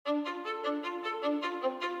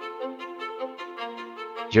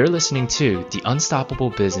You're listening to the Unstoppable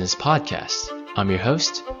Business Podcast. I'm your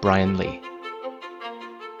host, Brian Lee.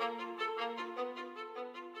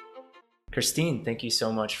 Christine, thank you so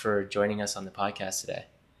much for joining us on the podcast today.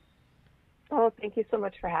 Oh, thank you so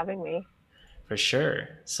much for having me. For sure.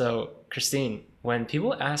 So, Christine, when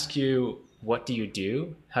people ask you, what do you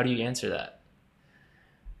do? How do you answer that?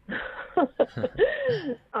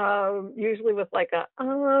 Usually with like a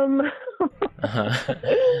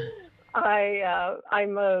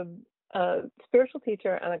I'm a spiritual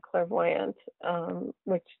teacher and a clairvoyant,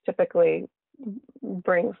 which typically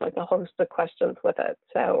brings like a host of questions with it.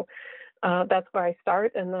 So that's where I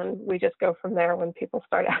start, and then we just go from there when people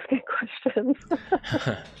start asking questions.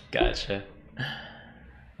 Gotcha.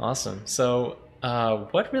 Awesome. So,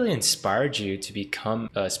 what really inspired you to become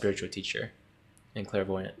a spiritual teacher and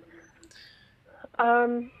clairvoyant?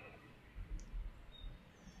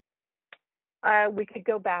 We could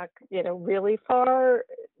go back, really far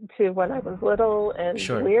to when I was little and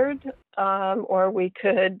Sure. weird, or we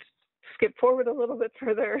could skip forward a little bit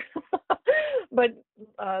further. But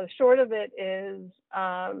short of it is,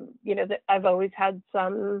 that I've always had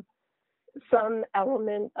some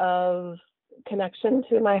element of connection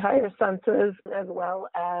to my higher senses, as well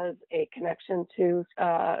as a connection to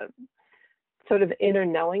sort of inner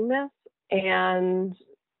knowingness. And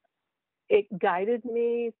it guided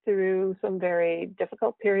me through some very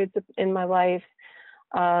difficult periods in my life,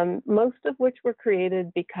 most of which were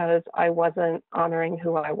created because I wasn't honoring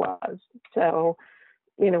who I was. So,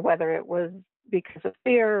 whether it was because of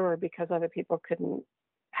fear or because other people couldn't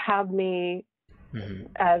have me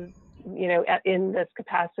as, in this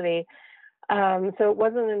capacity. So it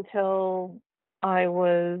wasn't until I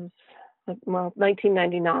was,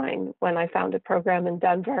 1999, when I found a program in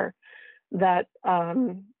Denver that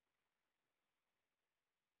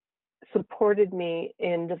supported me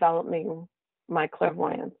in developing my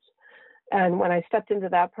clairvoyance. And when I stepped into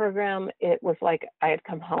that program, it was like I had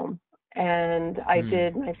come home. And I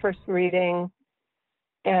did my first reading,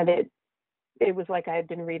 and it was like I had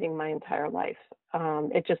been reading my entire life.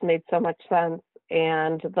 It just made so much sense.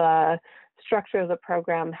 And the structure of the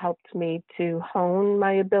program helped me to hone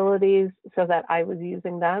my abilities so that I was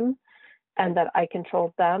using them and that I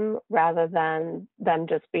controlled them, rather than them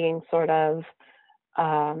just being sort of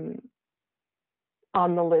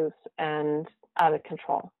on the loose and out of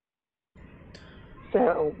control.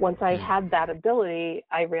 So once I had that ability,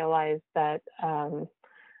 I realized that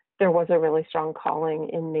there was a really strong calling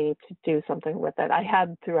in me to do something with it. I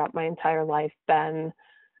had throughout my entire life been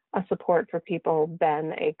a support for people,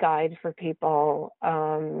 been a guide for people,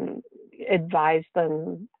 advised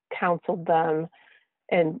them, counseled them.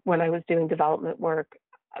 And when I was doing development work,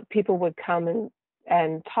 people would come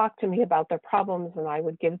and talk to me about their problems, and I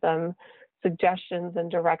would give them suggestions and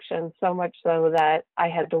directions, so much so that I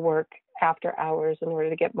had to work after hours in order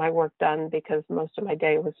to get my work done, because most of my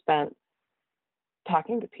day was spent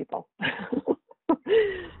talking to people.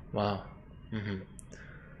 Wow.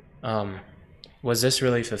 Was this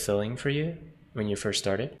really fulfilling for you when you first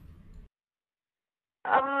started?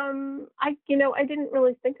 I didn't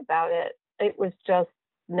really think about it. It was just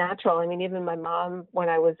natural. I mean, even my mom, when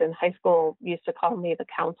I was in high school, used to call me the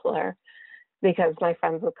counselor, because my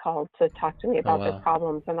friends would call to talk to me about their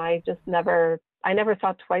problems. And I never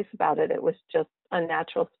thought twice about it. It was just a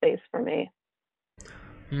natural space for me.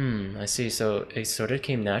 I see. So it sort of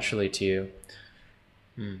came naturally to you.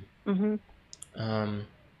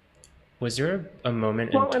 Was there a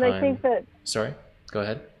moment in time? And I think that... Sorry, go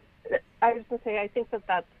ahead. I was going to say, I think that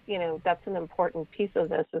that's an important piece of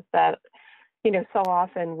this, is that, so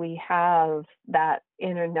often we have that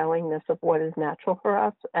inner knowingness of what is natural for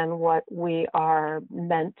us and what we are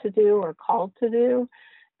meant to do or called to do.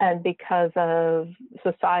 And because of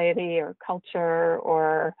society or culture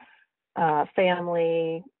or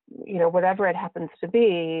family, whatever it happens to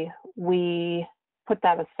be, we put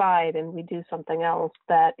that aside and we do something else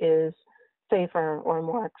that is safer or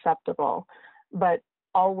more acceptable. But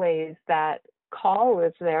always that call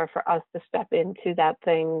is there for us to step into that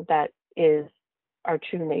thing that is our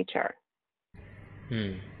true nature.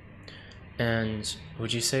 And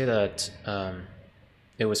would you say that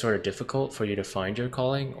it was sort of difficult for you to find your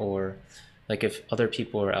calling, or like if other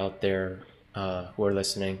people are out there who are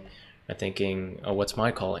listening are thinking, oh, what's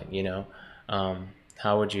my calling,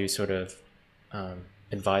 how would you sort of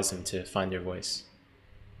advise them to find their voice?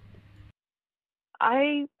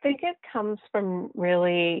 I think it comes from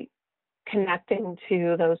really connecting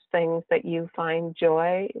to those things that you find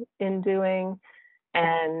joy in doing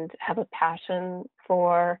and have a passion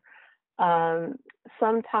for.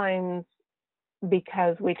 Sometimes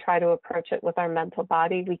because we try to approach it with our mental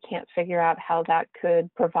body, we can't figure out how that could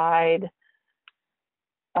provide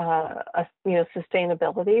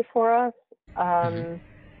sustainability for us. Hmm.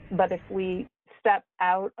 But if we step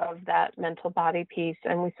out of that mental body piece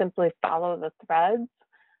and we simply follow the threads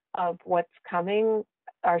of what's coming,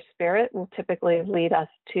 our spirit will typically lead us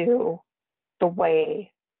to the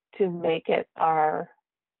way to make it our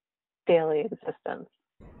daily existence.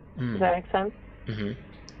 Does Mm. that make sense? Hmm.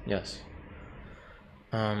 Yes.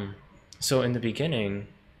 Um, so in the beginning,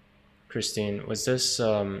 Christine, was this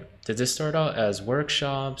did this start out as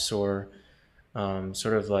workshops or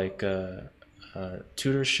sort of like a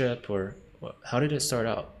tutorship, or how did it start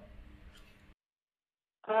out?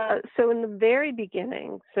 So in the very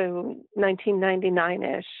beginning, so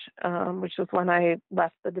 1999-ish, which was when I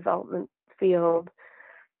left the development field,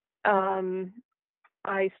 um,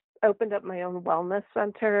 I opened up my own wellness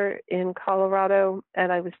center in Colorado,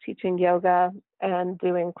 and I was teaching yoga and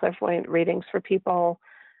doing clairvoyant readings for people.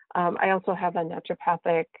 I also have a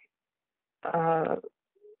naturopathic uh,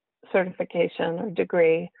 certification or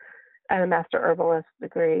degree and a master herbalist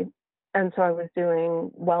degree. And so I was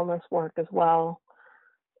doing wellness work as well.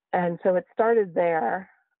 And so it started there.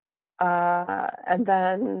 And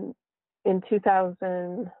then in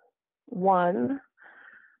 2001,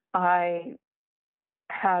 I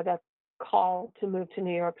had a call to move to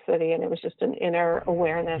New York City, and it was just an inner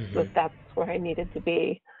awareness that Hmm. that's where I needed to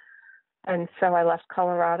be. And so I left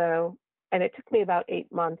Colorado, and it took me about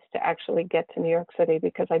 8 months to actually get to New York City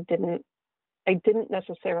because I didn't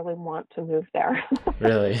necessarily want to move there.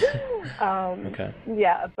 Really? um, Okay.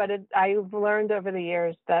 yeah, but I've learned over the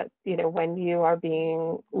years that, when you are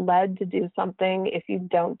being led to do something, if you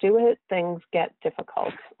don't do it, things get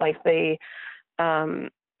difficult. Like um,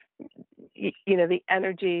 the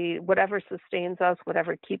energy, whatever sustains us,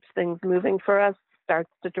 whatever keeps things moving for us,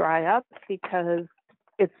 starts to dry up because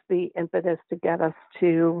it's the impetus to get us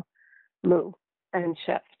to move and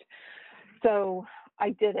shift. So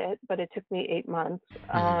I did it, but it took me 8 months.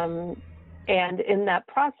 Hmm. And in that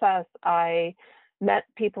process, I met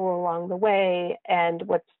people along the way. And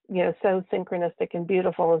what's so synchronistic and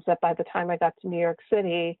beautiful is that by the time I got to New York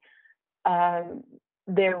City, um,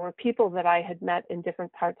 there were people that I had met in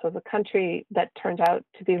different parts of the country that turned out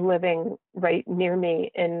to be living right near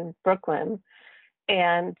me in Brooklyn.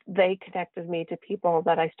 And they connected me to people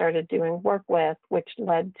that I started doing work with, which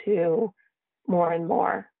led to more and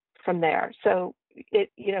more from there. So it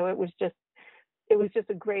was just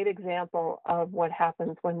a great example of what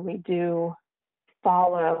happens when we do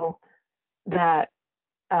follow that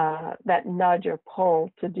that nudge or pull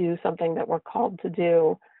to do something that we're called to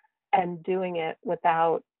do, and doing it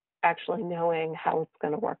without actually knowing how it's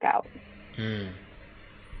going to work out. Mm.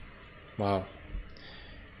 Wow.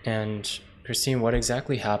 And Christine, what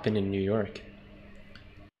exactly happened in New York?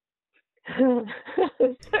 so,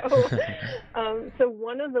 so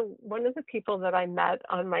one of the people that I met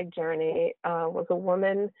on my journey was a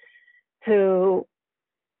woman who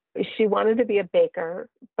she wanted to be a baker,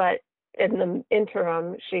 but in the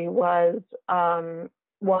interim, she was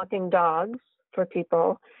walking dogs for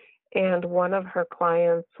people. And one of her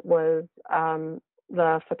clients was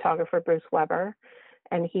the photographer Bruce Weber,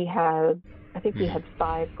 and I think he had Hmm.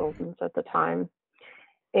 5 Goldens at the time.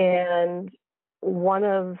 And one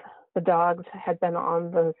of the dogs had been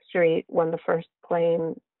on the street when the first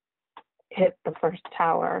plane hit the first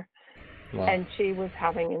tower, Wow. and she was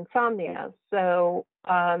having insomnia. So,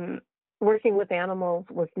 working with animals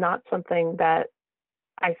was not something that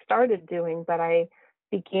I started doing, but I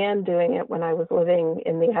began doing it when I was living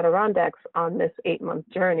in the Adirondacks on this 8 month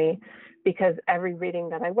journey, because every reading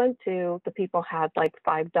that I went to, the people had like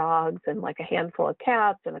 5 dogs and like a handful of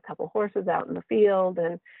cats and a couple horses out in the field.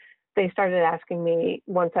 And they started asking me,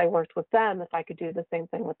 once I worked with them, if I could do the same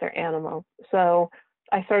thing with their animals. So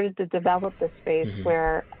I started to develop this space Hmm.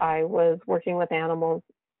 where I was working with animals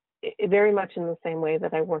very much in the same way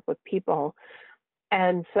that I work with people.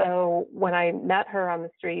 And so when I met her on the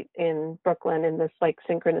street in Brooklyn in this like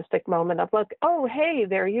synchronistic moment of like, oh, hey,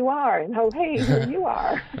 there you are. And oh, hey, here you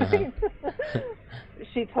are. Uh-huh.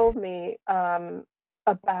 She told me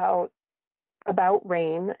about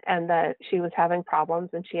Rain, and that she was having problems,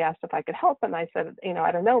 and she asked if I could help, and I said,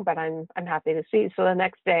 I don't know, but I'm happy to see. So the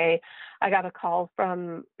next day I got a call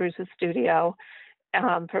from Bruce's studio,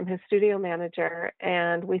 from his studio manager,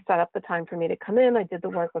 and we set up the time for me to come in. I did the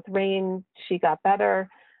work with Rain. She got better.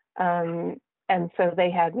 Um, and so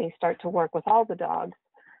they had me start to work with all the dogs.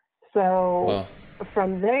 So Wow.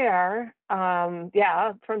 from there, um,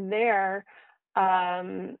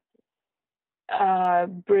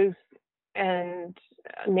 Bruce and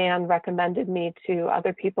Nan recommended me to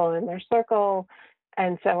other people in their circle.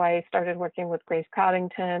 And so I started working with Grace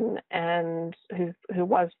Coddington, and who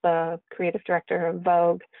was the creative director of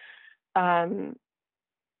Vogue. And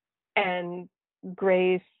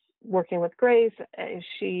Grace, working with Grace,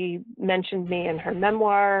 she mentioned me in her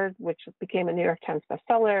memoir, which became a New York Times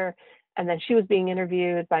bestseller. And then she was being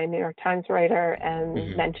interviewed by a New York Times writer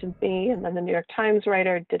and mentioned me. And then the New York Times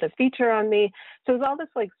writer did a feature on me. So it was all this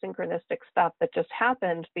like synchronistic stuff that just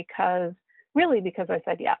happened because I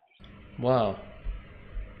said yes. Wow.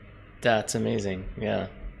 That's amazing. Yeah.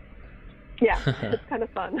 Yeah, it's kind of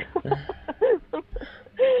fun.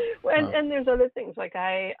 And there's other things like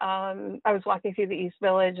I was walking through the East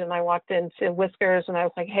Village and I walked into Whiskers and I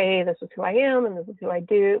was like, hey, this is who I am and this is who I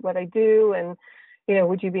do, what I do, and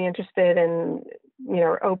would you be interested in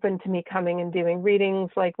or open to me coming and doing readings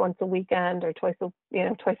like once a weekend or twice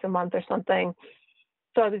a month or something.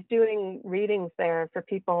 So I was doing readings there for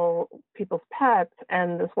people's pets,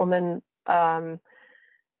 and this woman saw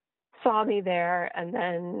me there, and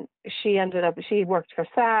then she worked for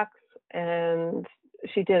Saks and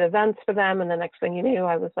she did events for them, and the next thing you knew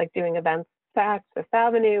I was like doing events at Saks, Fifth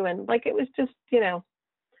Avenue, and like it was just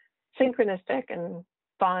synchronistic and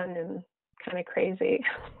fun and kind of crazy.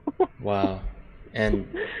 Wow. And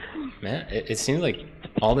man, it seems like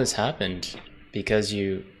all this happened because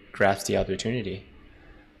you grasped the opportunity.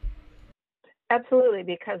 Absolutely,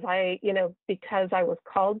 because I was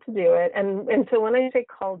called to do it, and so when I say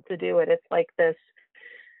called to do it, it's like this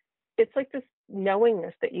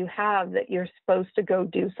knowingness that you have that you're supposed to go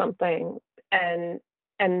do something, and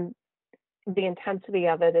the intensity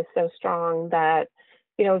of it is so strong that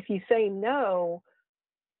if you say no,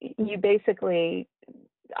 you basically,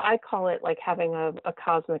 I call it like having a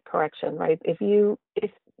cosmic correction, right? If you're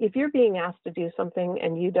being asked to do something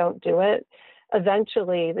and you don't do it,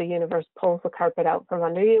 eventually the universe pulls the carpet out from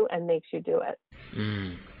under you and makes you do it.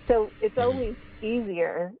 So it's always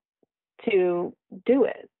easier to do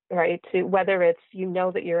it, right? To whether it's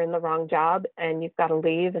that you're in the wrong job and you've got to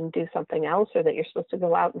leave and do something else, or that you're supposed to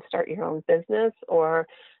go out and start your own business, or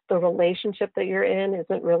the relationship that you're in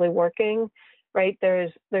isn't really working, right?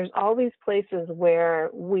 There's all these places where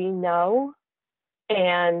we know,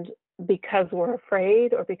 and because we're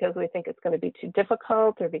afraid, or because we think it's going to be too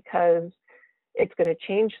difficult, or because it's going to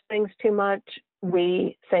change things too much,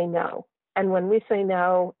 we say no. And when we say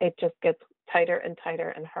no, it just gets tighter and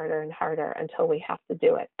tighter and harder until we have to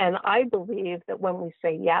do it. And I believe that when we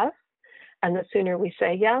say yes, and the sooner we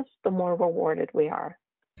say yes, the more rewarded we are.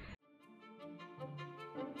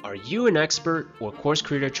 Are you an expert or course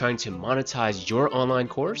creator trying to monetize your online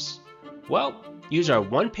course? Well, use our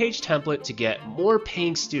one-page template to get more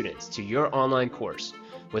paying students to your online course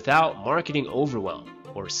without marketing overwhelm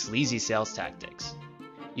or sleazy sales tactics.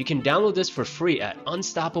 You can download this for free at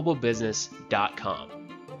unstoppablebusiness.com.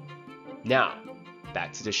 Now,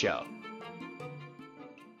 back to the show.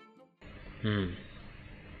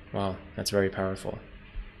 Wow, that's very powerful.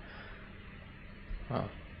 Wow.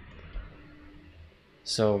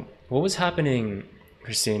 So, what was happening,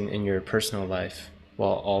 Christine, in your personal life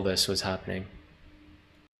while all this was happening?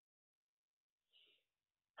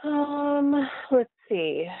 Let's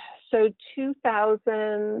see. So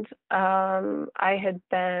 2000, I had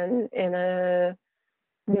been in a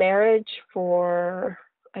marriage for,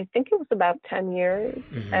 I think it was about 10 years.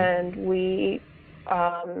 And we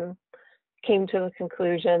came to the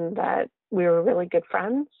conclusion that we were really good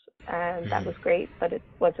friends, and that was great, but it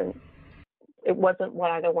wasn't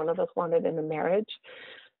what either one of us wanted in a marriage.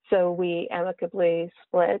 So we amicably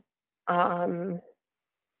split.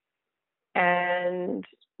 And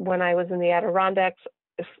when I was in the Adirondacks,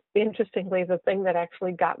 interestingly, the thing that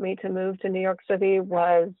actually got me to move to New York City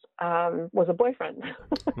was a boyfriend.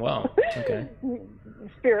 Wow. Okay.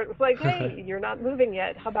 Spirit was like, hey, you're not moving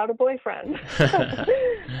yet. How about a boyfriend?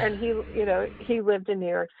 And he lived in New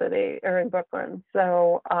York City, or in Brooklyn.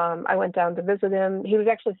 So I went down to visit him. He was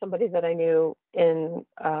actually somebody that I knew in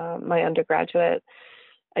my undergraduate.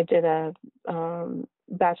 I did a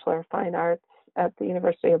Bachelor of Fine Arts at the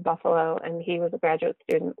University of Buffalo, and he was a graduate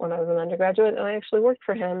student when I was an undergraduate, and I actually worked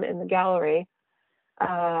for him in the gallery,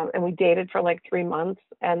 and we dated for like 3 months,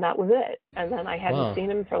 and that was it. And then I hadn't seen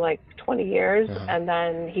him for like 20 years, and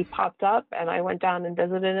then he popped up, and I went down and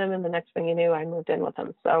visited him, and the next thing you knew, I moved in with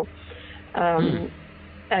him. So,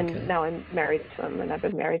 now I'm married to him, and I've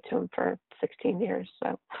been married to him for 16 years.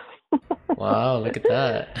 So. Wow, look at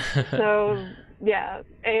that. So, yeah,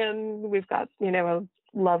 and we've got, a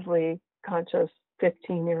lovely, conscious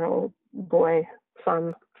 15-year-old boy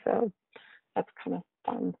son. So that's kind of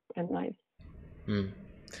fun and nice.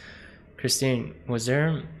 Christine, was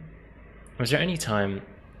there Was there any time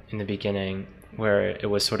in the beginning where it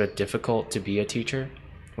was sort of difficult to be a teacher,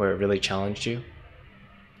 where it really challenged you?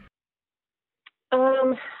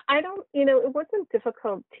 Um, I don't, it wasn't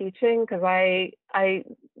difficult teaching because I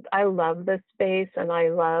love this space and I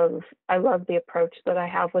love the approach that I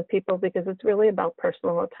have with people because it's really about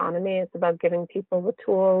personal autonomy. It's about giving people the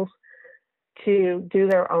tools to do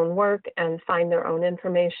their own work and find their own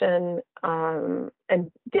information,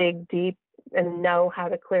 and dig deep and know how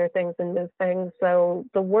to clear things and move things. So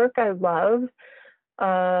the work I love.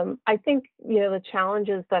 I think, the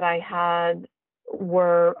challenges that I had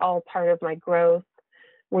were all part of my growth,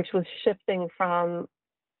 which was shifting from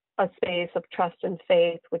a space of trust and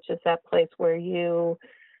faith, which is that place where you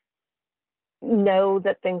know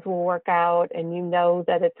that things will work out and you know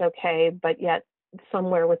that it's okay, but yet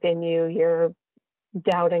somewhere within you, you're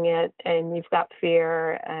doubting it and you've got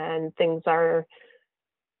fear and things are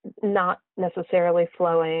not necessarily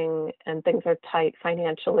flowing and things are tight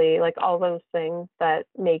financially, like all those things that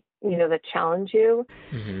make, that challenge you.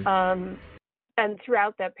 Mm-hmm. Um, and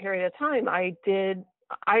throughout that period of time, I did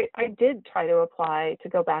try to apply to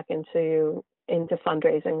go back into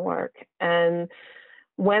fundraising work. And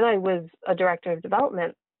when I was a director of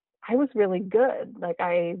development, I was really good. Like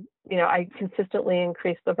I consistently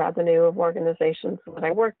increased the revenue of organizations that I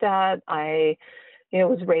worked at. I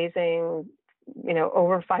was raising,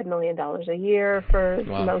 over $5 million a year for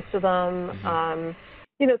Wow. most of them. Mm-hmm.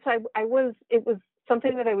 So it was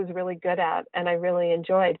something that I was really good at and I really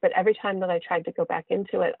enjoyed. But every time that I tried to go back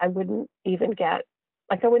into it, I wouldn't even get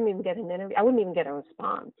an interview. I wouldn't even get a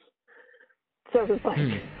response. So it was like,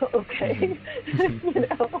 Hmm. okay, Mm-hmm. you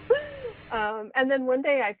know. And then one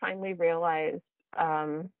day I finally realized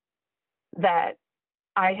um, that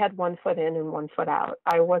I had one foot in and one foot out.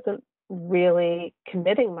 I wasn't really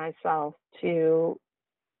committing myself to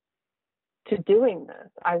doing this.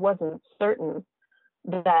 I wasn't certain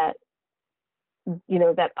that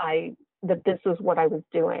that this is what I was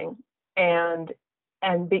doing, and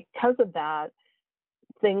because of that,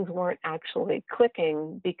 things weren't actually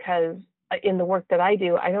clicking because in the work that I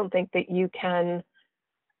do, I don't think that you can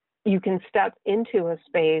step into a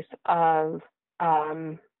space of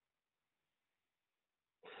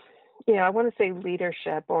I want to say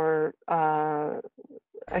leadership or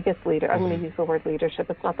I guess leader. I'm going Mm-hmm. to use the word leadership.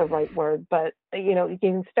 It's not the right word, but you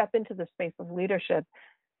can step into the space of leadership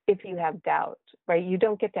if you have doubt, right? You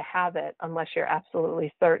don't get to have it unless you're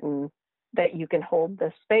absolutely certain that you can hold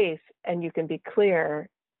this space and you can be clear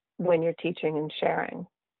when you're teaching and sharing.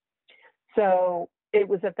 So it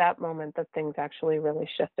was at that moment that things actually really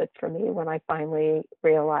shifted for me when I finally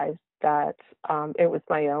realized that it was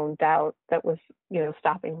my own doubt that was,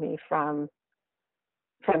 stopping me from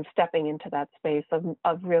stepping into that space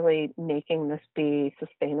of really making this be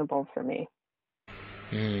sustainable for me.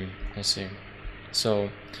 I see. So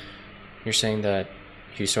you're saying that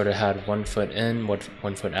you sort of had one foot in,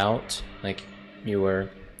 one foot out, like you were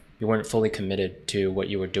you weren't fully committed to what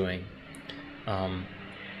you were doing. Um,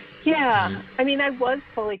 Yeah, mhm. I mean, I was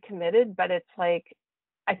fully committed, but it's like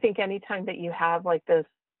I think anytime that you have like this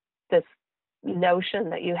notion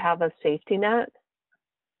that you have a safety net,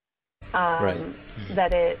 Right.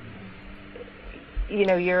 that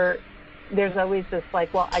you're there's always this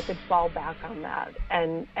like, well, I could fall back on that,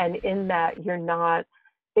 and in that you're not.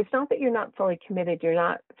 It's not that you're not fully committed. You're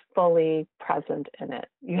not fully present in it.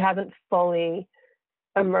 You haven't fully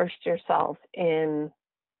immersed yourself in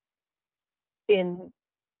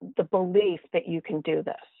the belief that you can do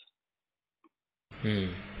this.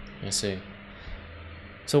 Hmm. I see.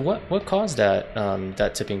 So what caused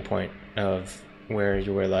that tipping point of where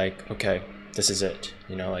you were like, okay, this is it.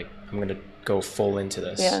 Like I'm gonna go full into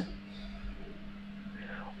this. Yeah.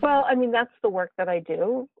 Well, I mean, that's the work that I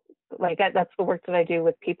do. Like that's the work that I do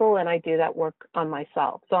with people, and I do that work on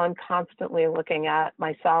myself. So I'm constantly looking at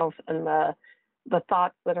myself and the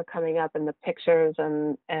thoughts that are coming up, and the pictures,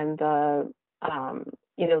 and the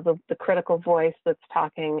the critical voice that's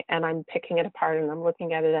talking, and I'm picking it apart and I'm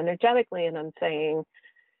looking at it energetically, and I'm saying,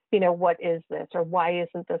 what is this, or why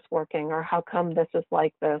isn't this working, or how come this is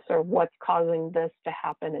like this, or what's causing this to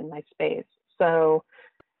happen in my space. So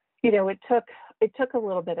it took a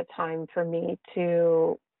little bit of time for me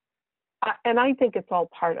to, and I think it's all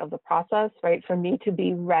part of the process, right? For me to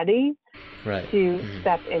be ready Right. to Hmm.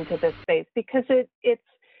 step into this space because it's,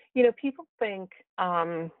 people think,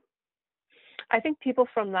 I think people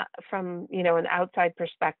from an outside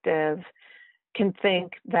perspective can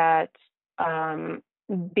think that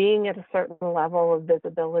being at a certain level of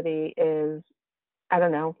visibility is, I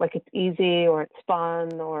don't know, like it's easy or it's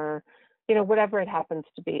fun or, whatever it happens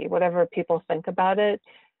to be, whatever people think about it.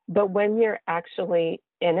 But when you're actually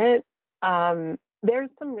in it, There's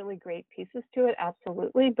some really great pieces to it,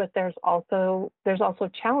 absolutely, but there's also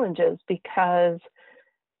challenges because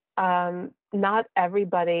not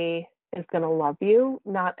everybody is going to love you.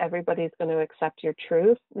 Not everybody is going to accept your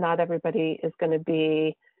truth. Not everybody is going to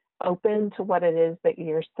be open to what it is that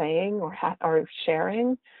you're saying or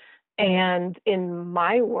sharing. And in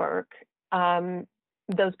my work,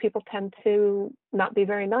 those people tend to not be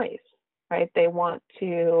very nice, right? They want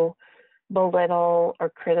to belittle or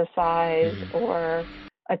criticize Mm. or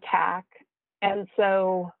attack. And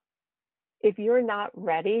so if you're not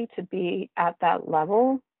ready to be at that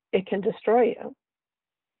level, it can destroy you.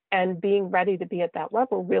 And being ready to be at that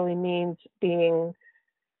level really means being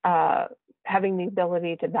having the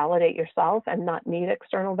ability to validate yourself and not need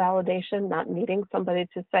external validation, not needing somebody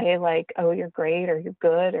to say like, oh, you're great or you're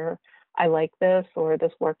good or I like this or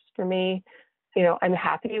this works for me. I'm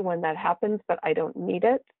happy when that happens, but I don't need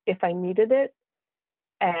it. If I needed it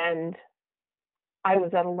and I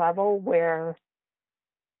was at a level where,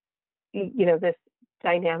 this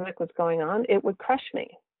dynamic was going on, it would crush me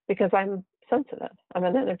because I'm sensitive. I'm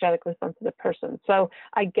an energetically sensitive person. So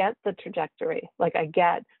I get the trajectory. Like I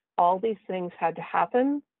get all these things had to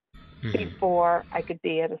happen Mm-hmm. before I could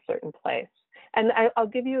be at a certain place. And I'll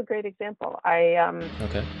give you a great example.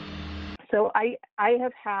 Okay. So I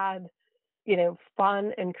have had,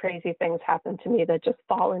 fun and crazy things happen to me that just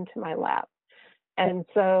fall into my lap. And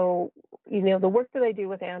so, the work that I do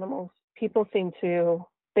with animals, people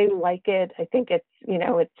they like it. I think it's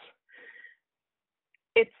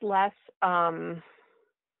less,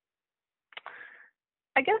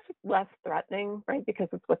 I guess it's less threatening, right? Because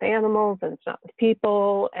it's with animals and it's not with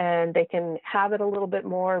people, and they can have it a little bit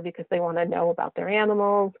more because they want to know about their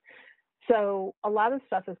animals. So a lot of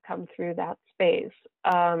stuff has come through that space.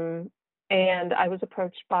 And I was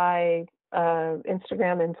approached by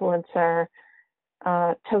Instagram influencer,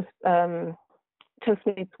 Toast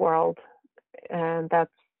Meets World, and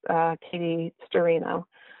that's Katie Storino.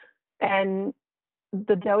 And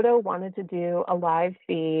the dodo wanted to do a live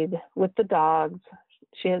feed with the dogs.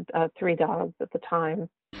 She had 3 dogs at the time.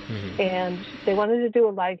 Mm-hmm. And they wanted to do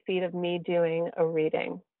a live feed of me doing a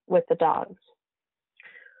reading with the dogs.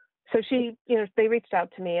 So they reached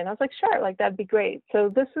out to me and I was like, sure, like that'd be great. So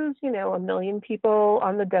this is, 1 million people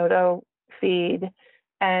on the dodo feed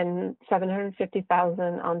and 750,000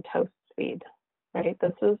 on Toast's feed, right?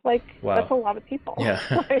 This is like, Wow. that's a lot of people. Yeah.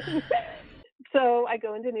 So I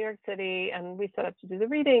go into New York City and we set up to do the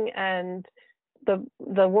reading, and the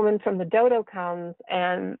woman from the dodo comes,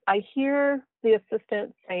 and I hear the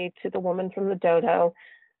assistant say to the woman from the dodo,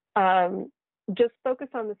 just focus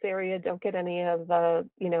on this area. Don't get any of the,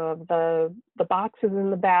 of the boxes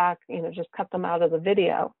in the back, just cut them out of the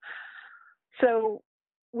video. So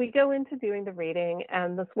we go into doing the reading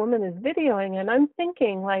and this woman is videoing, and I'm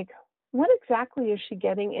thinking like, what exactly is she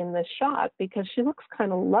getting in this shot? Because she looks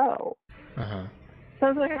kind of low. Uh-huh. So I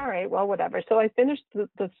was like, all right, well, whatever. So I finished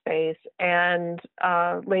the space, and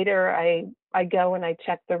later I go and I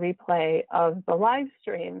check the replay of the live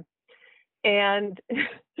stream, and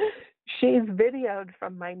she's videoed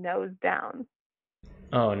from my nose down.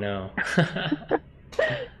 Oh no.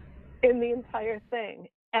 In the entire thing.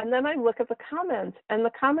 And then I look at the comments, and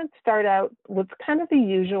the comments start out with kind of the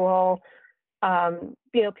usual,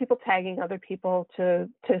 people tagging other people to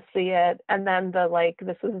see it, and then the like,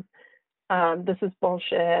 this is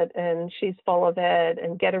bullshit, and she's full of it,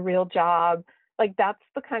 and get a real job. Like that's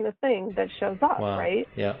the kind of thing that shows up, Wow. right?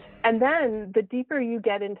 Yeah. And then the deeper you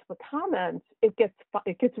get into the comments, it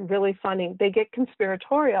gets really funny. They get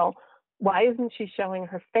conspiratorial. Why isn't she showing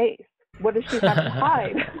her face? What does she have to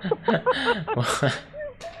hide?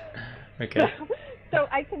 Okay. So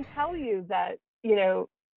I can tell you that,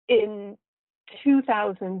 in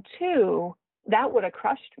 2002, that would have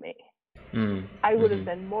crushed me. I would have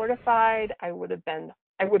been mortified. I would have been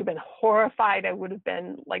horrified. I would have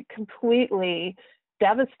been like completely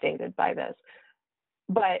devastated by this.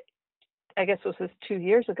 But I guess this was 2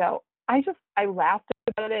 years ago. I laughed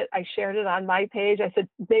about it. I shared it on my page. I said,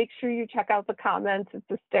 make sure you check out the comments. It's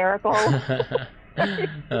hysterical.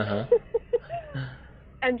 Uh-huh.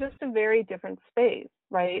 And just a very different space,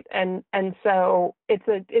 right? And so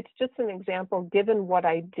it's just an example, given what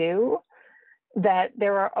I do, that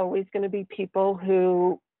there are always going to be people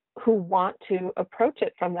who want to approach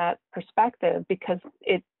it from that perspective because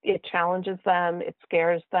it challenges them, it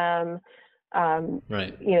scares them.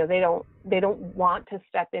 Right. They don't want to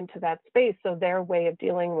step into that space. So their way of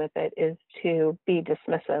dealing with it is to be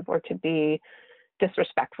dismissive or to be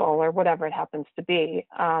disrespectful or whatever it happens to be.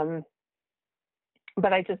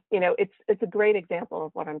 but I just, it's a great example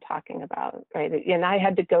of what I'm talking about, right? And I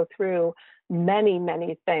had to go through many,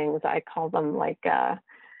 many things. I call them like,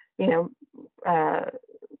 you know, uh,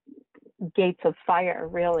 gates of fire,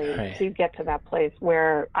 really, Right. to get to that place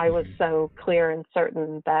where I was Hmm. so clear and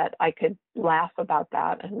certain that I could laugh about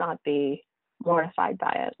that and not be mortified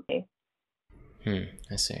by it.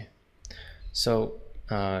 I see. So,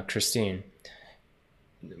 Christine,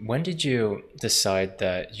 when did you decide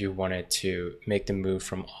that you wanted to make the move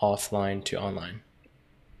from offline to online?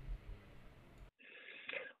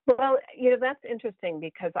 Well, that's interesting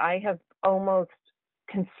because I have almost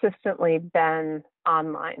consistently been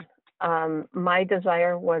online. My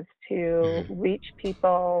desire was to Hmm. reach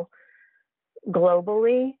people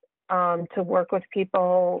globally, to work with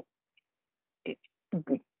people,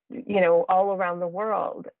 all around the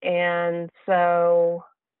world. And so,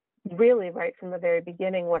 really, right from the very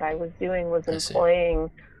beginning, what I was doing was I see. employing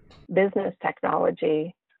business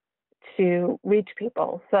technology to reach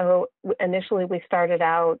people. So initially, we started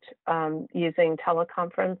out using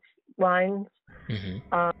teleconference lines, Hmm.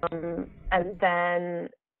 and then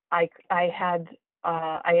I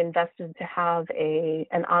invested to have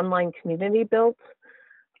an online community built,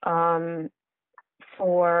 um,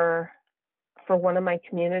 for one of my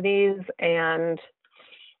communities, and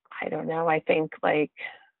I don't know. I think like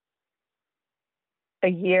a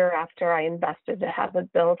year after I invested to have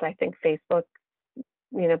it built, I think Facebook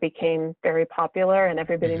became very popular and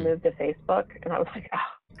everybody Hmm. moved to Facebook. And I was like, oh,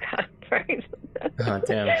 God, right. Oh,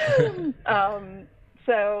 damn. um,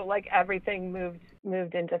 so like everything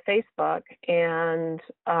moved into Facebook, and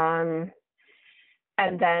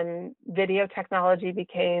then video technology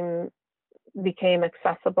became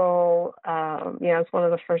accessible. I was one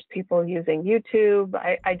of the first people using YouTube.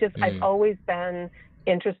 I've Mm, always been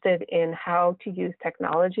interested in how to use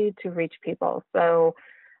technology to reach people. So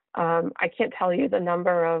I can't tell you the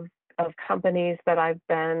number of companies that I've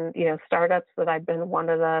been, startups that I've been one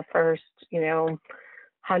of the first,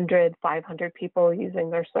 100, 500 people using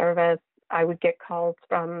their service. I would get calls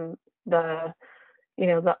from the,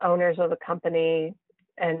 the owners of the company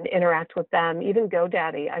and interact with them. Even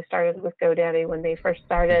GoDaddy. I started with GoDaddy when they first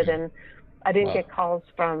started, mhm. and I didn't Wow. get calls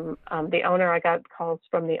from the owner. I got calls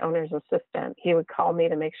from the owner's assistant. He would call me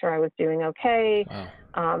to make sure I was doing okay, Wow.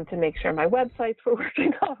 to make sure my websites were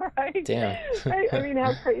working all right. Damn. I mean,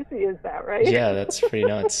 how crazy is that, right? Yeah, that's pretty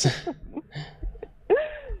nuts.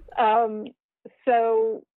 um,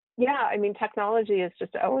 so, yeah, I mean, technology has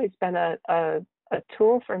just always been a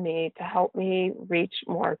tool for me to help me reach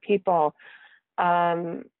more people.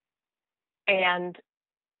 Um, and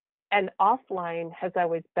and offline has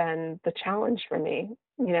always been the challenge for me,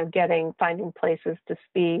 finding places to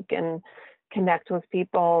speak and connect with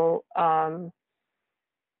people.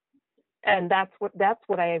 And that's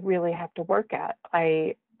what I really have to work at.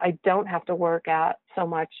 I don't have to work at so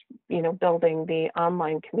much, building the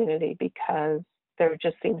online community, because there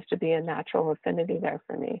just seems to be a natural affinity there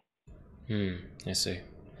for me. Hmm, I see.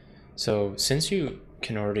 So, since you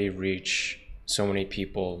can already reach so many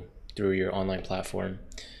people through your online platform,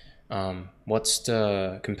 what's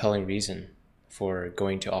the compelling reason for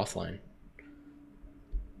going to offline?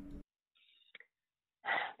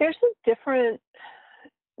 There's a different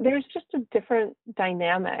there's just a different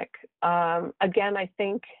dynamic. Again, I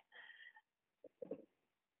think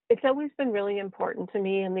it's always been really important to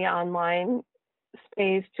me in the online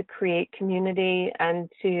space to create community and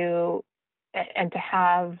to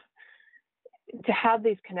have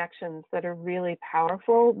these connections that are really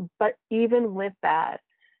powerful. But even with that,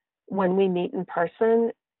 when we meet in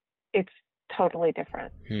person, it's totally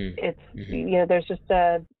different. Hmm. It's Mm-hmm.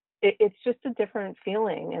 it's just a different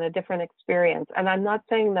feeling and a different experience. And I'm not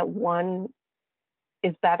saying that one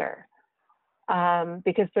is better,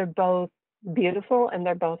 because they're both beautiful and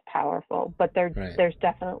they're both powerful, but Right. there's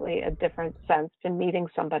definitely a different sense to meeting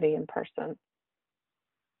somebody in person.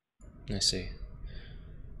 I see.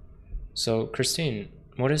 So, Christine,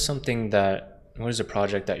 what is a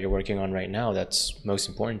project that you're working on right now that's most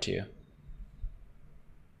important to you?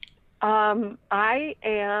 I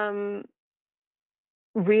am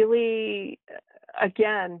really,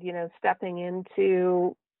 again, stepping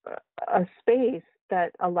into a space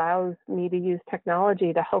that allows me to use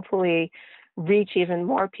technology to hopefully reach even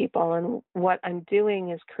more people. And what I'm doing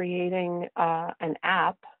is creating an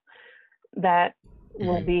app that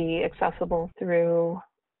will Mm-hmm. be accessible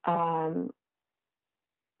um,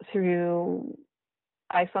 through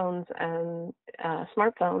iPhones and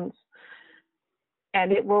smartphones,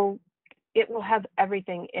 and it will have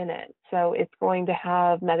everything in it. So it's going to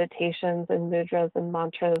have meditations and mudras and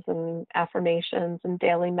mantras and affirmations and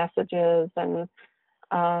daily messages and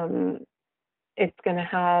um, it's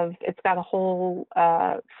got a whole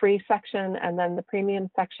free section and then the premium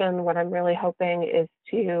section. What I'm really hoping is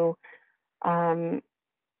to,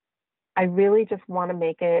 I really just want to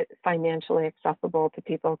make it financially accessible to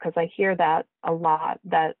people, because I hear that a lot,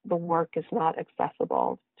 that the work is not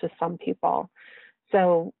accessible to some people.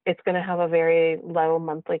 So it's going to have a very low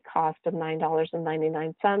monthly cost of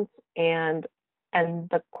 $9.99, and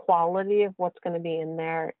the quality of what's going to be in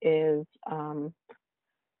there is,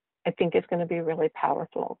 I think it's going to be really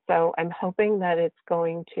powerful. So I'm hoping that it's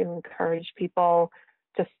going to encourage people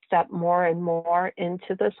to step more and more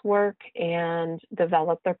into this work and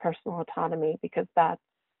develop their personal autonomy, because that's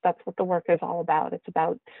what the work is all about. It's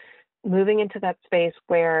about moving into that space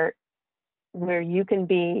where you can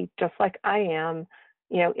be just like I am,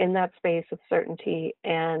 in that space of certainty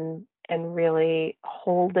and really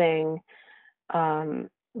holding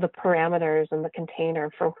the parameters and the container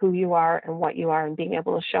for who you are and what you are, and being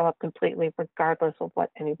able to show up completely regardless of what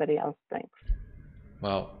anybody else thinks.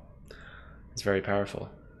 Wow, it's very powerful.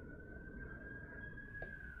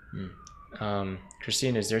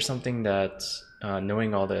 Christine, is there something that,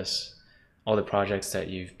 knowing all the projects that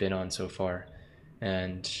you've been on so far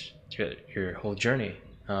and your whole journey,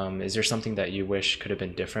 is there something that you wish could have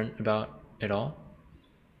been different about it all?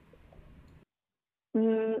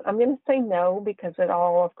 I'm going to say no, because it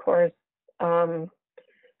all, of course,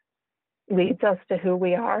 leads us to who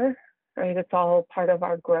we are, right? It's all part of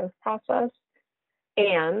our growth process.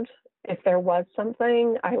 And if there was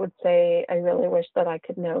something, I would say I really wish that I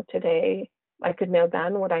could know today. I could know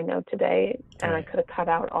then what I know today, and I could have cut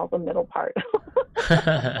out all the middle part.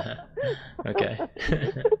 Okay.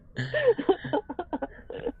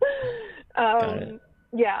 Got it.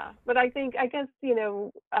 Yeah, but I guess,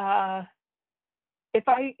 if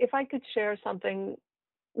I could share something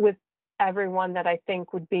with everyone that I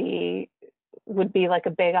think would be like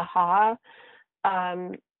a big aha,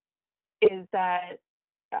 is that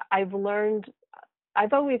I've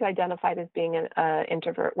always identified as being an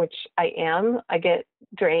introvert, which I am. I get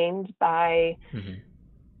drained by,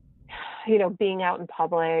 being out in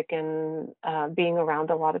public and being around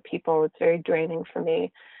a lot of people. It's very draining for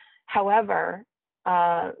me. However,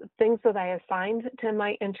 things that I assigned to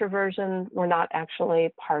my introversion were not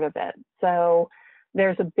actually part of it. So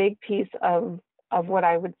there's a big piece of what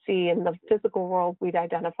I would see in the physical world we'd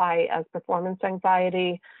identify as performance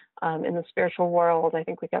anxiety. In the spiritual world, I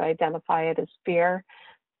think we could identify it as fear.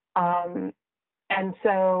 And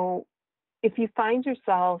so if you find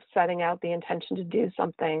yourself setting out the intention to do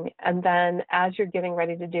something, and then as you're getting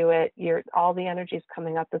ready to do it, all the energy is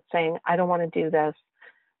coming up that's saying, I don't want to do this.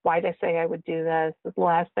 Why'd I say I would do this? This is the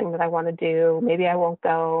last thing that I want to do. Maybe I won't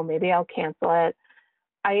go. Maybe I'll cancel it.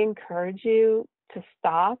 I encourage you to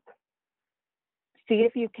stop. See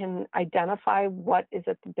if you can identify what is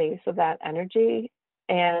at the base of that energy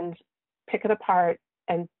and pick it apart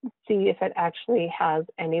and see if it actually has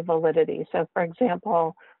any validity. So, for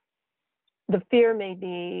example, the fear may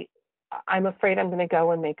be, I'm afraid I'm going to go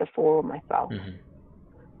and make a fool of myself.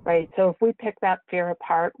 Right? So if we pick that fear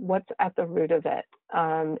apart, what's at the root of it?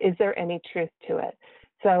 Is there any truth to it?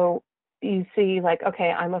 So you see, like,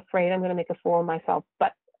 okay, I'm afraid I'm going to make a fool of myself,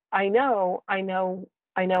 but I know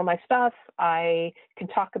my stuff. I can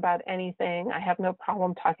talk about anything. I have no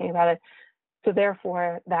problem talking about it. So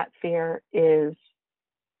therefore, that fear is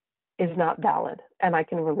not valid, and I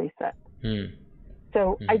can release it.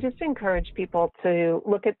 So I just encourage people to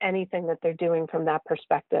look at anything that they're doing from that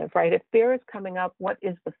perspective, right? If fear is coming up, what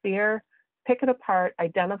is the fear? Pick it apart,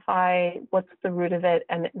 identify what's the root of it.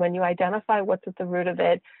 And when you identify what's at the root of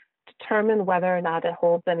it, determine whether or not it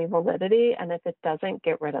holds any validity. And if it doesn't,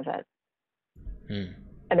 get rid of it.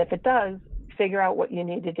 And if it does, figure out what you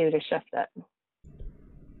need to do to shift it.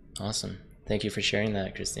 Awesome. Thank you for sharing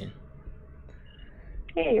that, Christine.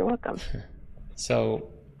 Hey, you're welcome. So,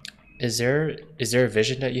 is there a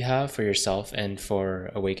vision that you have for yourself and for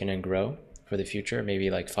Awaken and Grow for the future, maybe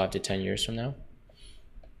like 5 to 10 years from now?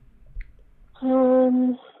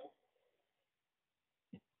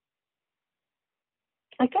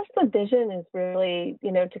 I guess the vision is really,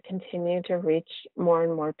 to continue to reach more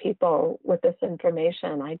and more people with this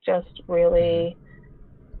information. I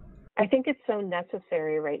think it's so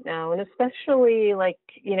necessary right now. And especially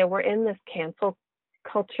we're in this cancel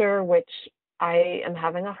culture, which I am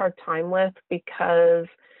having a hard time with, because,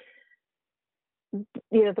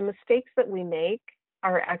 the mistakes that we make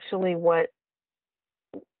are actually what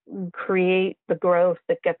create the growth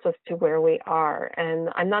that gets us to where we are. And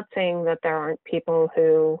I'm not saying that there aren't people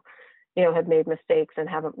who, have made mistakes and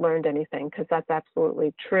haven't learned anything, because that's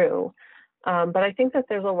absolutely true. But I think that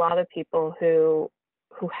there's a lot of people who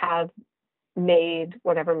have made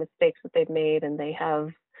whatever mistakes that they've made, and they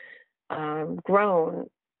have grown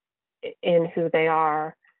in who they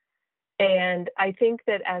are. And I think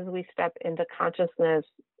that as we step into consciousness,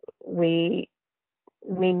 we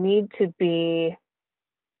need to be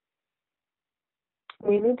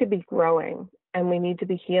growing, and we need to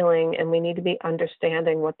be healing, and we need to be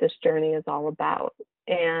understanding what this journey is all about.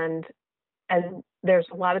 And there's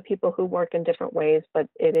a lot of people who work in different ways, but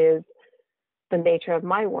it is the nature of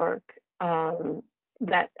my work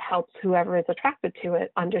that helps whoever is attracted to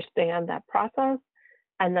it understand that process,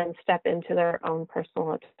 and then step into their own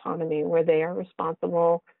personal autonomy, where they are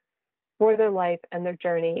responsible for their life and their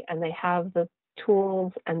journey, and they have the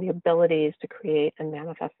tools and the abilities to create and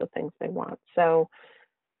manifest the things they want. So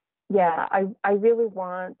yeah, I really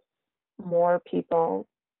want more people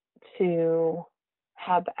to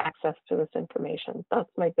have access to this information. That's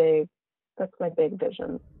my big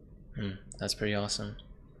vision. That's pretty awesome.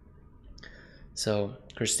 So,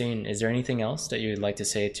 Christine, is there anything else that you'd like to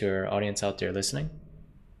say to our audience out there listening?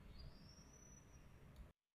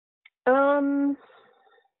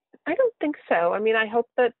 I don't think so. I mean, I hope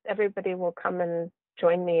that everybody will come and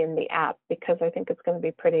join me in the app, because I think it's going to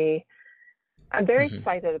be pretty. I'm very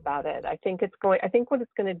excited about it. I think what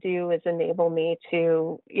it's going to do is enable me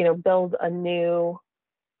to, build a new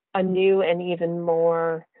and even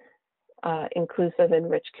more inclusive and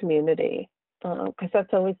rich community. Because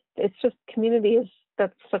that's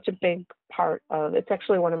such a big part of, it's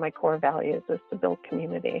actually one of my core values, is to build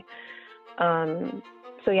community.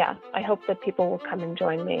 So yeah, I hope that people will come and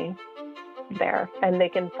join me there, and they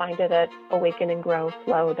can find it at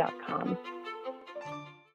awakeninggrowflow.com.